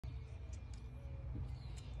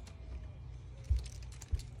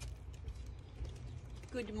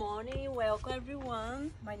Good morning, welcome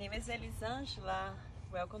everyone. My name is Elisangela.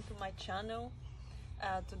 Welcome to my channel.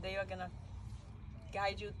 Today we're gonna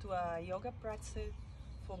guide you to a yoga practice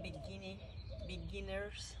for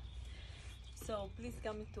beginners. So please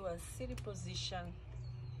come into a sitting position.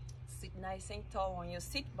 Sit nice and tall on your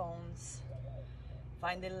sit bones.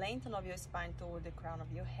 Find the length of your spine toward the crown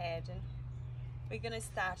of your head. We're gonna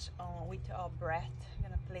start with our breath. You're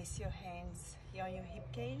gonna place your hands here on your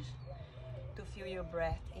hip cage to feel your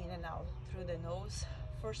breath in and out through the nose.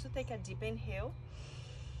 First, to take a deep inhale.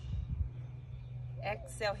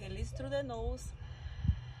 Exhale, release through the nose.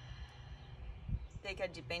 Take a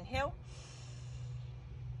deep inhale.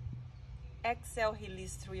 Exhale,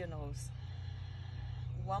 release through your nose.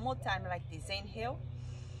 One more time like this. Inhale.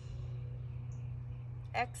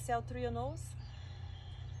 Exhale through your nose.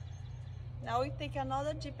 Now we take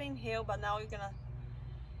another deep inhale, but now you're gonna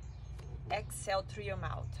exhale through your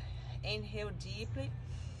mouth. Inhale deeply.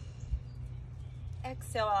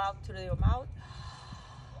 Exhale out through your mouth.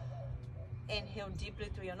 Inhale deeply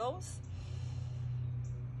through your nose.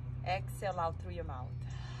 Exhale out through your mouth.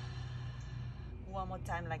 One more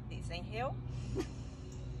time like this. Inhale.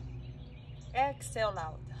 Exhale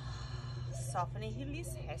out. Soften and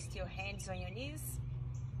release. Rest your hands on your knees.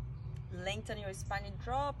 Lengthen your spine and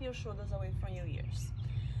drop your shoulders away from your ears.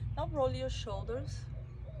 Now roll your shoulders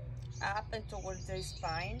up and towards the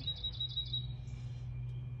spine.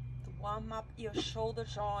 To warm up your shoulder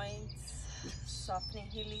joints. Soften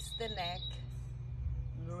and release the neck.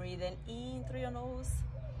 Breathing in through your nose.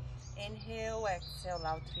 Inhale, exhale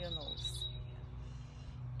out through your nose.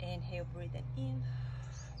 Inhale, breathing in.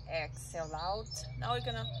 Exhale out. Now we're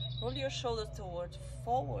gonna roll your shoulders towards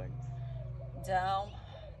forward, down,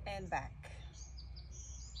 and back.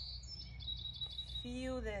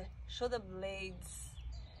 Feel the shoulder blades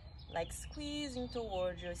like squeezing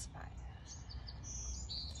towards your spine.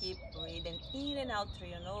 Keep breathing in and out through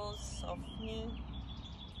your nose, softening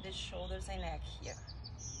the shoulders and neck here.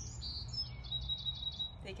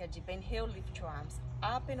 Take a deep inhale, lift your arms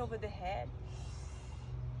up and over the head.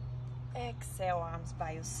 Exhale, arms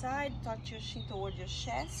by your side, touch your chin towards your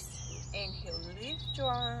chest. Inhale, lift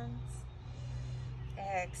your arms.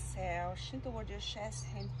 Exhale, chin towards your chest,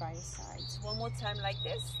 hands by your sides. One more time like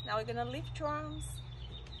this. Now we're gonna lift your arms.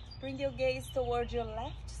 Bring your gaze towards your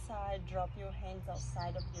left side. Drop your hands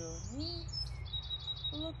outside of your knees.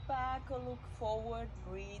 Look back or look forward.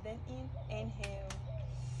 Breathing in, inhale.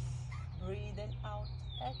 Breathing out,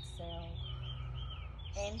 exhale.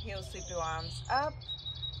 Inhale, sweep your arms up.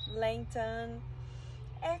 Lengthen.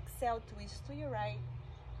 Exhale, twist to your right.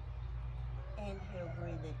 Inhale,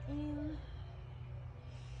 breathing in.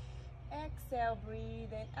 Exhale,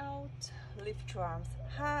 breathing out. Lift your arms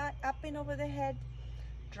high, up and over the head.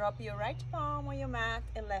 Drop your right palm on your mat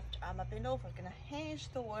and left arm up and over. Gonna hinge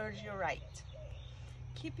towards your right.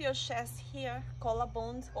 Keep your chest here,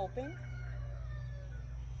 collarbones open.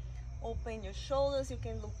 Open your shoulders, you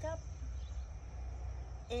can look up.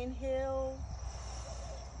 Inhale.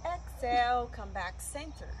 Exhale, come back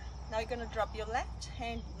center. Now you're gonna drop your left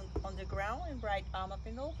hand on the ground and right arm up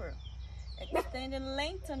and over. Extend and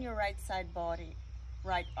lengthen your right side body.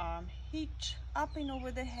 Right arm hitch up and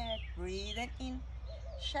over the head. Breathing in.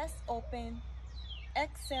 Chest open.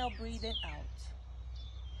 Exhale, breathing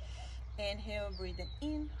out. Inhale, breathing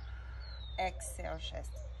in. Exhale,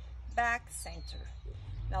 chest back, center.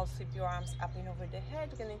 Now sweep your arms up and over the head.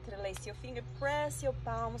 You're gonna interlace your fingers, press your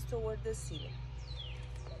palms toward the ceiling.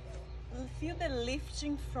 Feel the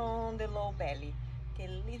lifting from the low belly. Okay,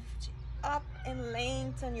 lift up and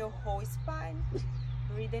lengthen your whole spine.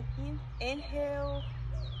 Breathing in, inhale,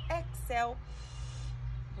 exhale,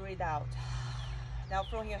 breathe out. Now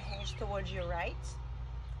from your hands towards your right,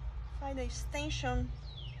 find the extension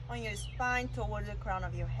on your spine towards the crown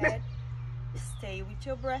of your head. Stay with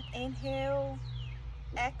your breath. Inhale,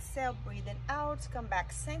 exhale, breathing out, come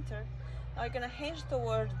back center. Now you're gonna hinge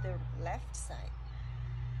towards the left side.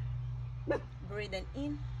 Breathing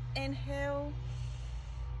in, inhale,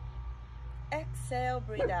 exhale,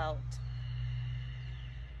 breathe out.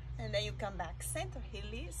 And then you come back center,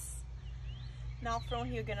 release. Now from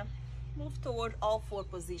here, you're gonna move toward all four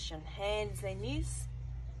position, hands and knees.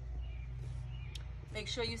 Make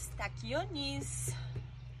sure you stack your knees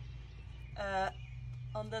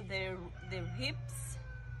under the hips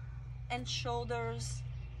and shoulders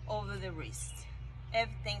over the wrist.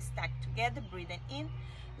 Everything stacked together. Breathing in,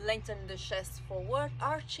 lengthen the chest forward,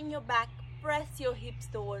 arching your back, press your hips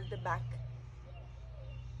towards the back.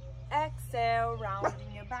 Exhale,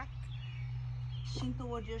 rounding your back, chin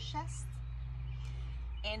towards your chest.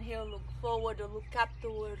 Inhale, look forward or look up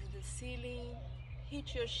towards the ceiling.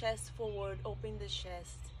 Hit your chest forward, open the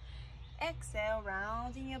chest. Exhale,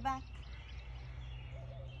 rounding your back.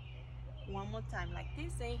 One more time like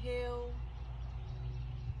this, inhale.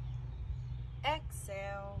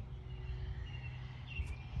 Exhale.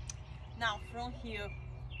 Now from here,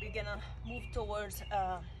 we're gonna move towards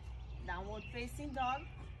downward facing dog.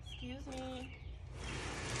 Excuse me.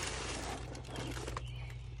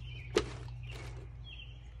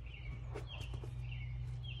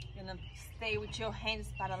 You're gonna stay with your hands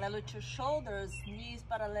parallel with your shoulders, knees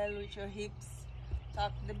parallel with your hips.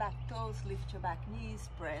 Tuck the back toes, lift your back knees,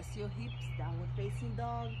 press your hips, downward facing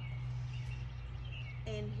dog.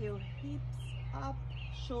 Inhale, hips up,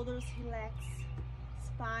 shoulders relax,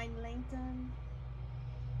 spine lengthen.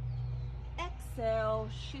 Exhale,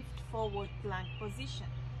 shift forward plank position.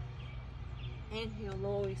 Inhale,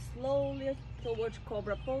 lower slowly towards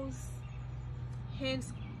cobra pose.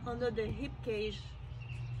 Hands under the hip cage,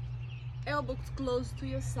 elbows close to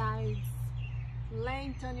your sides.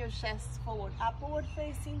 Lengthen your chest forward, upward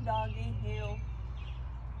facing dog. Inhale.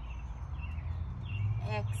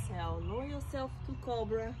 Exhale, lower yourself to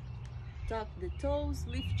cobra. Tuck the toes,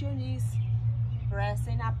 lift your knees,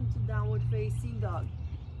 pressing up into downward facing dog.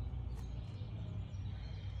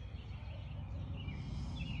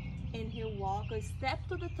 Inhale, walk a step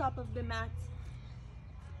to the top of the mat.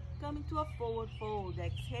 Coming to a forward fold,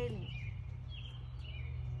 exhaling.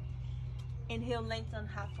 Inhale, lengthen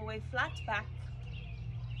halfway, flat back.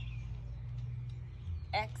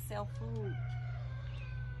 Exhale, fold.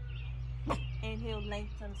 Inhale,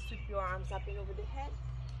 lengthen, sweep your arms up and over the head.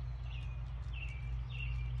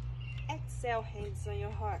 Exhale, hands on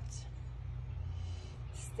your heart.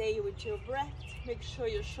 Stay with your breath. Make sure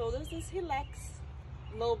your shoulders is relaxed.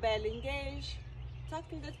 Low belly engage.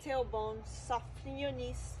 Tucking the tailbone, softening your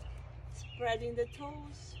knees. Spreading the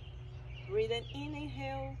toes. Breathing in,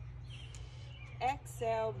 inhale.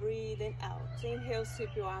 Exhale, breathing out. Inhale, sweep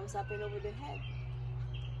your arms up and over the head.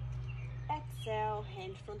 Exhale,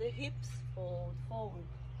 hands from the hips, fold forward.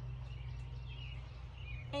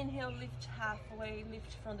 Inhale, lift halfway,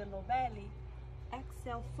 lift from the low belly.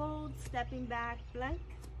 Exhale, fold, stepping back, plank.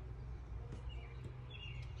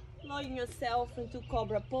 Lowering yourself into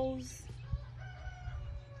cobra pose.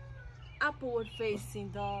 Upward facing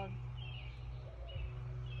dog.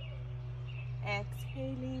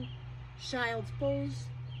 Exhaling, child's pose,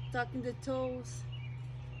 tucking the toes.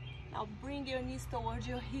 Now bring your knees towards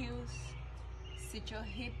your heels. Sit your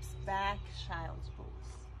hips back, child's pose.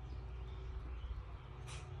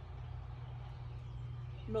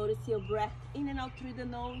 Notice your breath in and out through the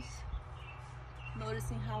nose.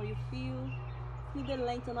 Noticing how you feel. Feel the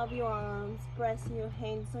lengthening of your arms, pressing your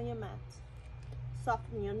hands on your mat.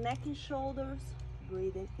 Softening your neck and shoulders.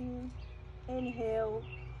 Breathing in, inhale.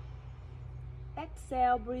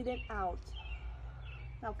 Exhale, breathing out.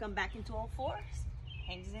 Now come back into all fours,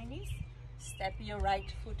 hands and knees. Step your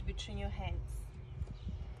right foot between your hands.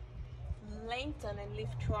 Lengthen and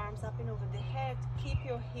lift your arms up and over the head. Keep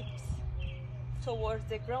your hips towards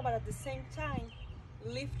the ground, but at the same time,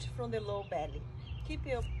 lift from the low belly. Keep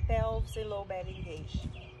your pelvis and low belly engaged.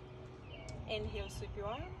 Inhale, sweep your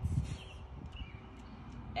arms.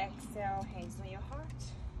 Exhale, hands on your heart.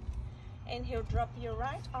 Inhale, drop your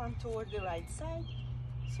right arm toward the right side.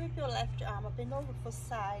 Sweep your left arm up and over for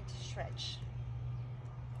side stretch.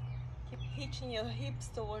 Keep hitching your hips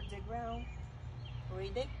towards the ground.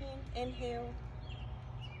 Breathing in, inhale.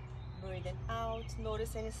 Breathing out.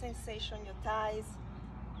 Notice any sensation in your thighs,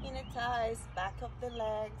 inner thighs, back of the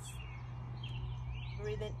legs.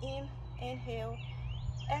 Breathing in, inhale.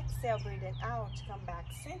 Exhale, breathing out. Come back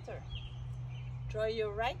center. Draw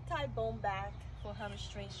your right thigh bone back for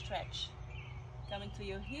hamstring stretch. Coming to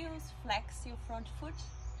your heels, flex your front foot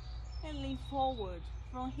and lean forward.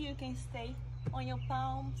 From here you can stay on your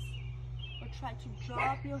palms or try to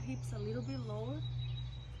drop your hips a little bit lower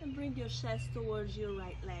and bring your chest towards your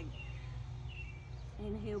right leg.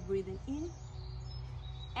 Inhale, breathing in.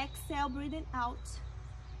 Exhale, breathing out.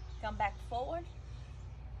 Come back forward.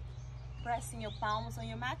 Pressing your palms on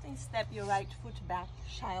your mat and step your right foot back,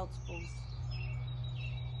 child's pose.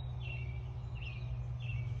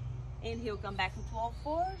 Inhale, come back into all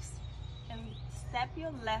fours and step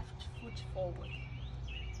your left foot forward.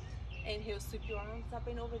 Inhale, sweep your arms up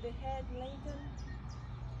and over the head, lengthen.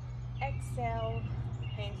 Exhale,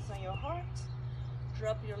 hands on your heart.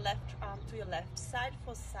 Drop your left arm to your left side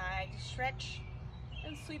for side stretch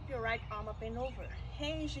and sweep your right arm up and over,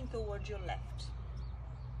 hinging towards your left.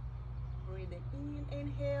 Breathing in,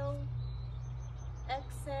 inhale.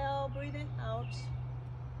 Exhale, breathing out.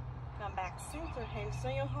 Come back center, hands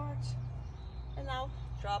on your heart. And now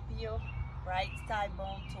drop your right thigh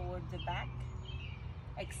bone toward the back.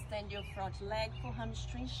 Extend your front leg for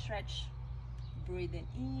hamstring stretch. Breathing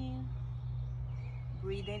in,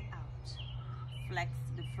 breathing out. Flex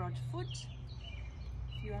the front foot.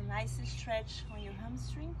 Feel a nice stretch on your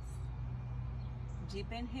hamstrings.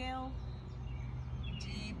 Deep inhale,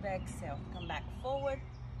 deep exhale. Come back forward.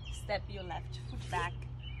 Step your left foot back.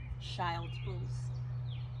 Child pose.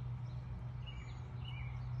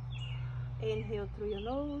 Inhale through your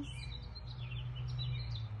nose.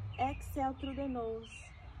 Exhale through the nose.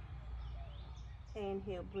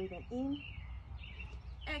 Inhale, breathing in.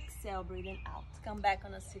 Exhale, breathing out. Come back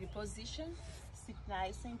on a seated position. Sit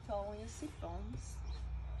nice and tall on your sit bones.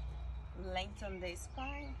 Lengthen the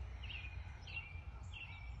spine.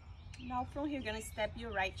 Now from here, you're gonna step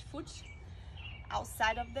your right foot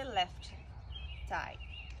outside of the left thigh.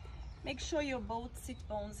 Make sure your both sit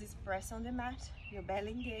bones is pressed on the mat. Your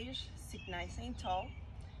belly engaged. Sit nice and tall.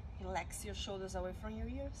 Relax your shoulders away from your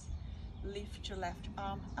ears. Lift your left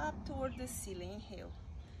arm up toward the ceiling. Inhale.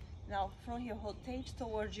 Now from here, rotate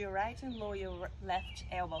towards your right and lower your left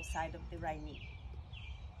elbow side of the right knee.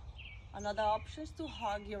 Another option is to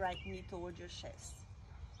hug your right knee towards your chest.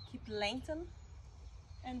 Keep lengthen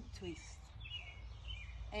and twist.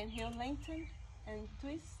 Inhale, lengthen and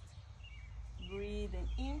twist. Breathing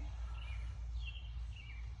in.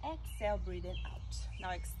 Exhale, breathing out.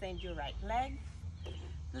 Now extend your right leg.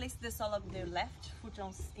 Place the sole of the left foot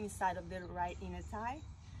on inside of the right inner thigh.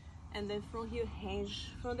 And then from here, hinge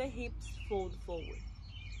from the hips, fold forward.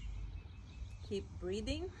 Keep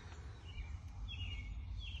breathing.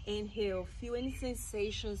 Inhale, feel any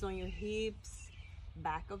sensations on your hips,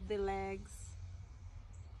 back of the legs.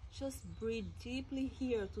 Just breathe deeply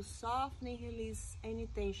here to soften and release any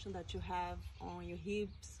tension that you have on your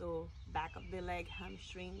hips or back of the leg,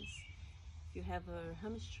 hamstrings. If you have a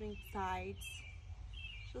hamstring tight,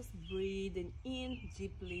 just breathe in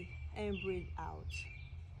deeply and breathe out.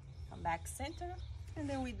 Come back center, and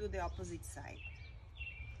then we do the opposite side.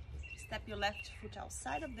 Step your left foot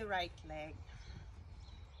outside of the right leg.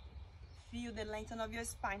 Feel the lengthening of your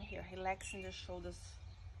spine here, relaxing the shoulders.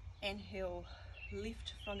 Inhale,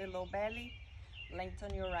 lift from the low belly.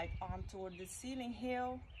 Lengthen your right arm toward the ceiling.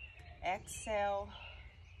 Inhale, exhale,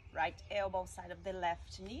 right elbow side of the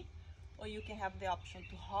left knee. Or you can have the option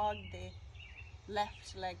to hug the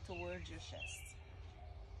left leg towards your chest.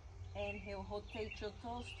 Inhale, rotate your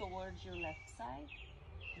toes towards your left side.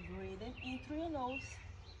 Breathing in through your nose.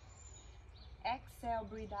 Exhale,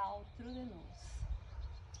 breathe out through the nose.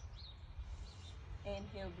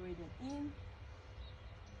 Inhale, breathing in.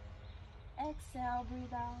 Exhale,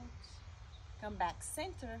 breathe out. Come back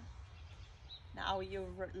center. Now your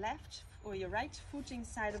left or your right foot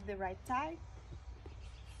inside of the right thigh.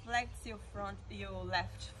 Flex your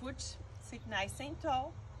left foot. Sit nice and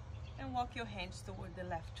tall. And walk your hands toward the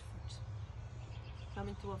left foot. Come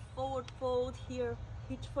into a forward fold here.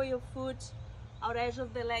 Reach for your foot. Out edge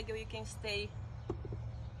of the leg, or you can stay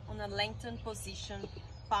on a lengthened position.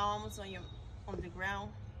 Palms on the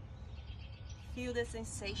ground. Feel the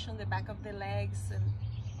sensation, the back of the legs and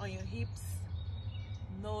on your hips.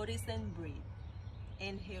 Notice and breathe.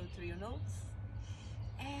 Inhale through your nose.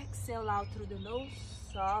 Exhale out through the nose.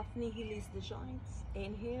 Soften, release the joints.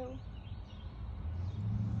 Inhale.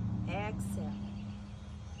 Exhale.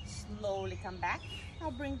 Slowly come back.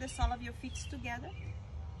 Now bring the sole of your feet together.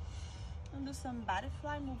 And do some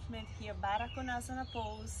butterfly movement here. Baddha Konasana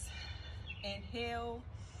pose. Inhale.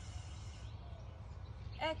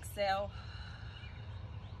 Exhale.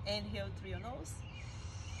 Inhale through your nose.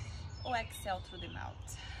 Or exhale through the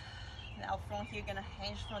mouth. Now from here, you're gonna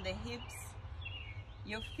hinge from the hips.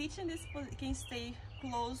 Your feet in this position can stay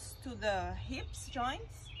close to the hips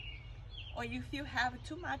joints. Or if you have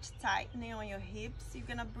too much tightening on your hips, you're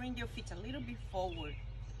gonna bring your feet a little bit forward.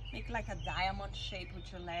 Make like a diamond shape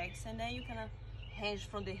with your legs, and then you're gonna hinge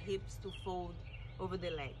from the hips to fold over the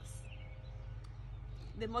legs.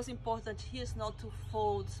 The most important here is not to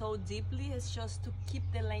fold so deeply, it's just to keep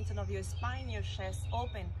the length of your spine, your chest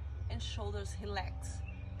open, and shoulders relaxed.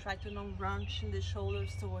 Try to not runch in the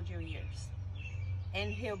shoulders towards your ears.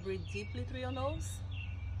 Inhale, breathe deeply through your nose.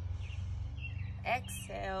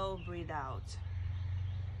 Exhale, breathe out.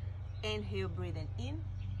 Inhale, breathing in.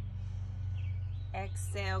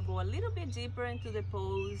 Exhale, go a little bit deeper into the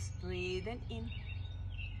pose, breathing in.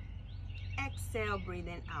 Exhale,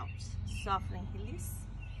 breathing out. Soften, release.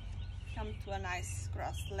 Come to a nice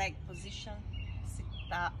cross leg position.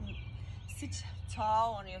 Sit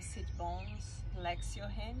tall on your sit bones. Relax your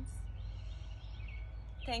hands.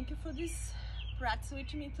 Thank you for this practice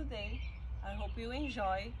with me today. I hope you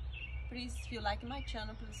enjoy. Please, if you like my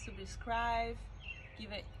channel, please subscribe. Give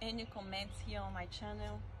any comments here on my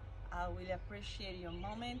channel. I will appreciate your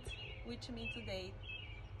moment with me today.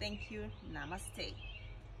 Thank you. Namaste.